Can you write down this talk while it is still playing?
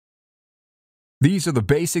These are the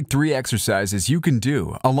basic 3 exercises you can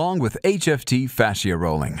do along with HFT fascia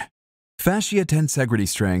rolling. Fascia tensegrity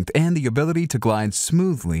strength and the ability to glide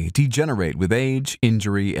smoothly degenerate with age,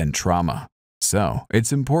 injury, and trauma. So,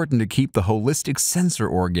 it's important to keep the holistic sensor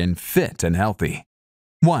organ fit and healthy.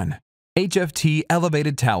 1. HFT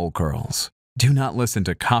elevated towel curls. Do not listen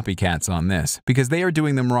to copycats on this because they are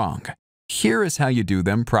doing them wrong. Here is how you do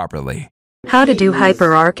them properly. How to do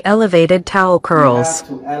Hyperarch elevated towel curls.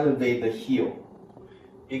 You have to elevate the heel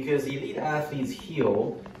because the elite athlete's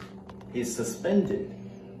heel is suspended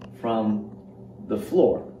from the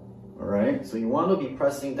floor. All right, so you want to be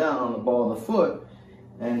pressing down on the ball of the foot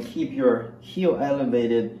and keep your heel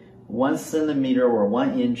elevated 1 centimeter or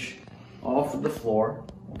 1 inch off of the floor.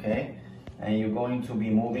 Okay, and you're going to be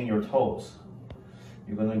moving your toes.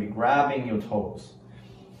 You're going to be grabbing your toes.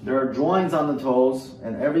 There are joints on the toes,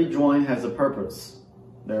 and every joint has a purpose.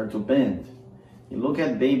 They're to bend. You look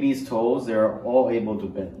at babies' toes, they're all able to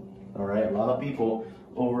bend. All right, a lot of people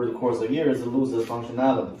over the course of years lose this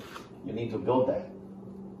functionality. You need to build that.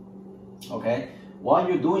 Okay, while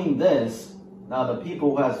you're doing this, now the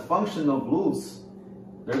people who has functional glutes,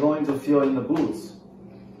 they're going to feel in the glutes.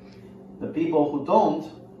 The people who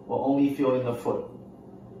don't will only feel in the foot.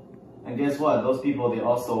 And guess what? Those people, they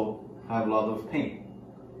also have a lot of pain.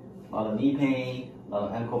 A lot of knee pain, a lot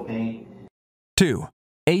of ankle pain. 2.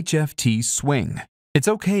 HFT swing. It's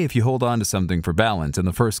okay if you hold on to something for balance in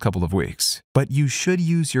the first couple of weeks, but you should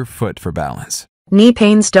use your foot for balance. Knee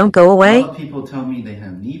pains don't go away? A lot of people tell me they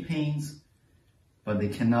have knee pains, but they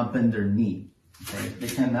cannot bend their knee. Okay? They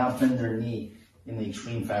cannot bend their knee in the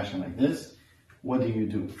extreme fashion like this. What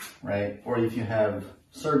do? Right? Or if you have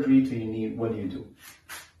surgery to your knee, what do?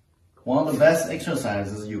 One of the best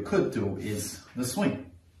exercises you could do is the swing.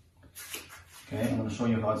 Okay, I'm going to show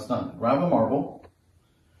you how it's done. Grab a marble.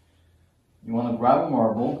 You want to grab a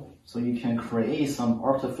marble so you can create some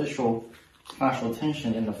artificial fascial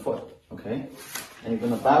tension in the foot. Okay, and you're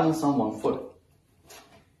going to balance on one foot.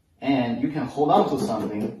 And you can hold on to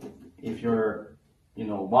something if you're,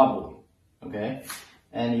 wobbly. Okay,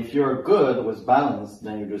 and if you're good with balance,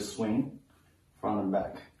 then you just swing front and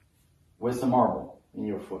back with the marble in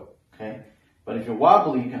your foot. Okay, but if you're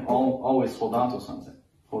wobbly, you can always hold on to something.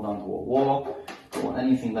 Hold on to a wall or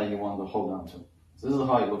anything that you want to hold on to. So this is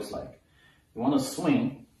how it looks like. You want to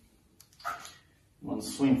swing. You want to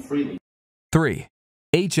swing freely. 3.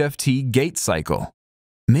 HFT gait cycle.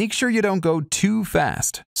 Make sure you don't go too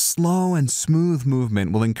fast. Slow and smooth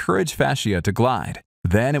movement will encourage fascia to glide.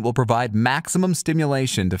 Then it will provide maximum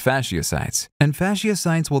stimulation to fasciocytes, and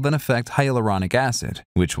fasciocytes will then affect hyaluronic acid,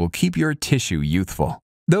 which will keep your tissue youthful.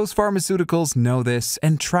 Those pharmaceuticals know this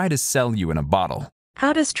and try to sell you in a bottle.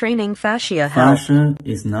 How does training fascia help? Fascia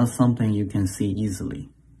is not something you can see easily.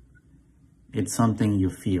 It's something you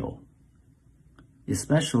feel,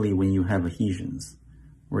 especially when you have adhesions,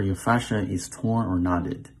 where your fascia is torn or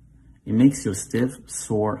knotted. It makes you stiff,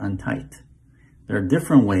 sore, and tight. There are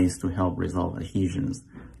different ways to help resolve adhesions,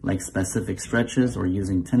 like specific stretches or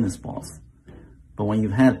using tennis balls. But when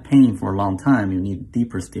you've had pain for a long time, you need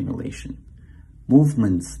deeper stimulation.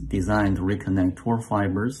 Movements designed to reconnect torn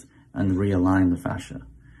fibers and realign the fascia,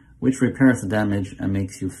 which repairs damage and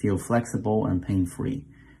makes you feel flexible and pain-free.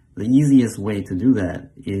 The easiest way to do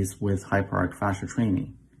that is with Hyperarch fascia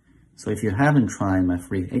training. So if you haven't tried my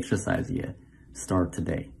free exercise yet, start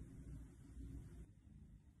today.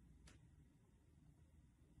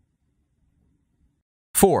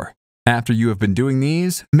 4. After you have been doing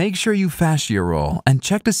these, make sure you fascia roll and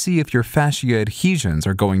check to see if your fascia adhesions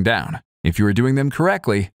are going down. If you are doing them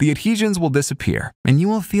correctly, the adhesions will disappear and you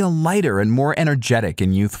will feel lighter and more energetic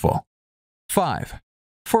and youthful. 5.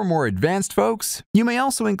 For more advanced folks, you may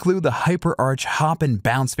also include the Hyperarch hop and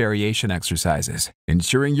bounce variation exercises,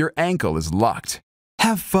 ensuring your ankle is locked.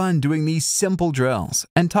 Have fun doing these simple drills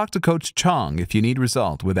and talk to Coach Chong if you need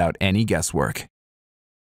result without any guesswork.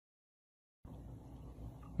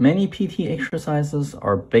 Many PT exercises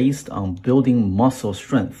are based on building muscle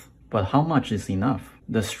strength, but how much is enough?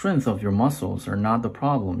 The strength of your muscles are not the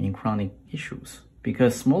problem in chronic issues,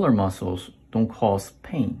 because smaller muscles don't cause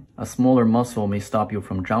pain. A smaller muscle may stop you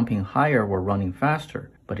from jumping higher or running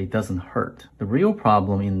faster, but it doesn't hurt. The real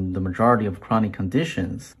problem in the majority of chronic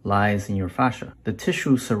conditions lies in your fascia, the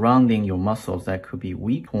tissue surrounding your muscles that could be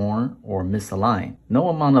weak, torn, or misaligned. No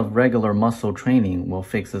amount of regular muscle training will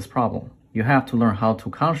fix this problem. You have to learn how to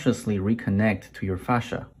consciously reconnect to your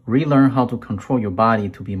fascia. Relearn how to control your body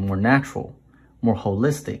to be more natural, more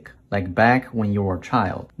holistic, like back when you were a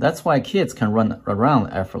child. That's why kids can run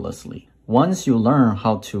around effortlessly. Once you learn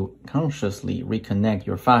how to consciously reconnect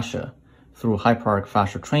your fascia through Hyperarch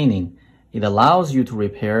fascia training It allows you to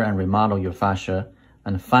repair and remodel your fascia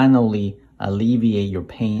and finally alleviate your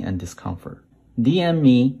pain and discomfort. DM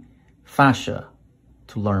me Fascia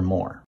to learn more.